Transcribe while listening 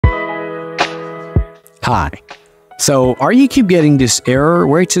Hi. So, are you keep getting this error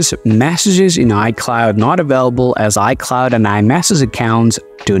where it says messages in iCloud not available as iCloud and iMessage accounts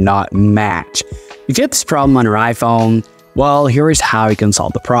do not match? You get this problem on your iPhone? Well, here is how you can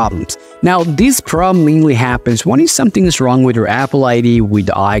solve the problems. Now, this problem mainly happens when something is wrong with your Apple ID with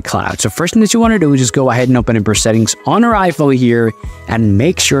iCloud. So first thing that you want to do is just go ahead and open up your settings on your iPhone here and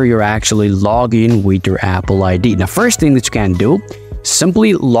make sure you're actually logged in with your Apple ID. Now, first thing that you can do,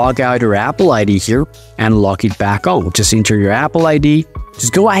 simply log out your Apple ID here and log it back on. Just enter your Apple ID,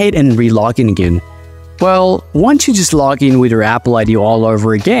 just go ahead and re-log in again. Well, once you just log in with your Apple ID all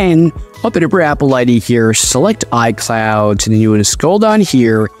over again, open up your Apple ID here, select iCloud, and then you want to scroll down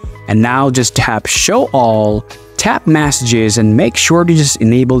here, and now just tap Show All, tap Messages, and make sure to just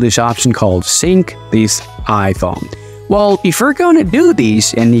enable this option called Sync This iPhone. Well, if you're going to do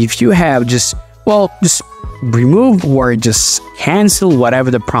this, and if you have just remove or just cancel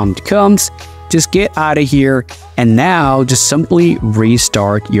whatever the prompt comes, just get out of here, and now just simply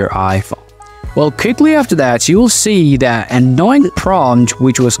restart your iPhone. Well, quickly after that, you will see that annoying prompt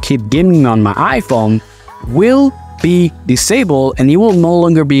which was keep giving me on my iPhone will be disabled, and you will no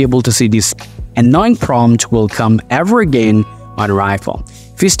longer be able to see this annoying prompt will come ever again on your iPhone.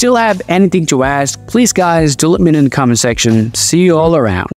 If you still have anything to ask, please guys do let me know in the comment section. See you all around.